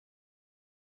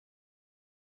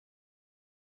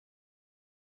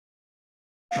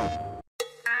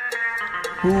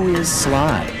Who is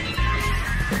Sly?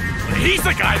 He's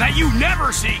the guy that you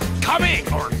never see coming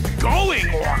or going,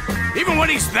 or even when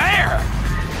he's there.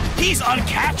 He's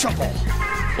uncatchable,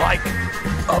 like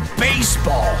a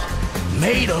baseball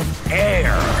made of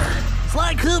air.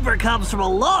 Sly Cooper comes from a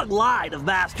long line of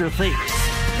master thieves.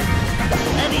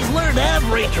 And he's learned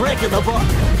every trick in the book.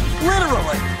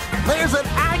 Literally, there's an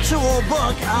actual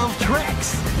book of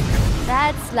tricks.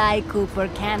 That Sly Cooper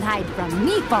can't hide from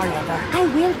me forever. I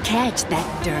will catch that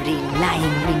dirty,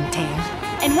 lying ringtail.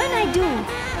 And when I do,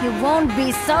 he won't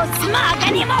be so smug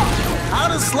anymore! How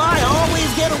does Sly always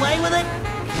get away with it?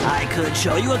 I could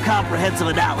show you a comprehensive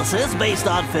analysis based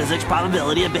on physics,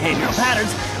 probability, and behavioral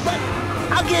patterns, but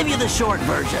I'll give you the short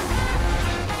version.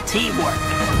 Teamwork.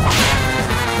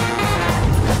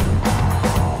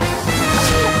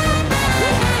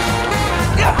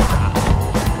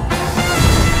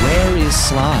 Where is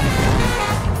Sly?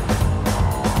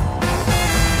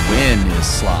 When is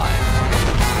Sly?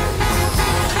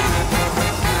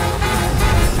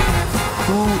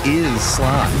 Who is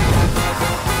Sly?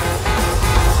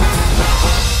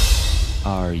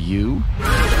 Are you?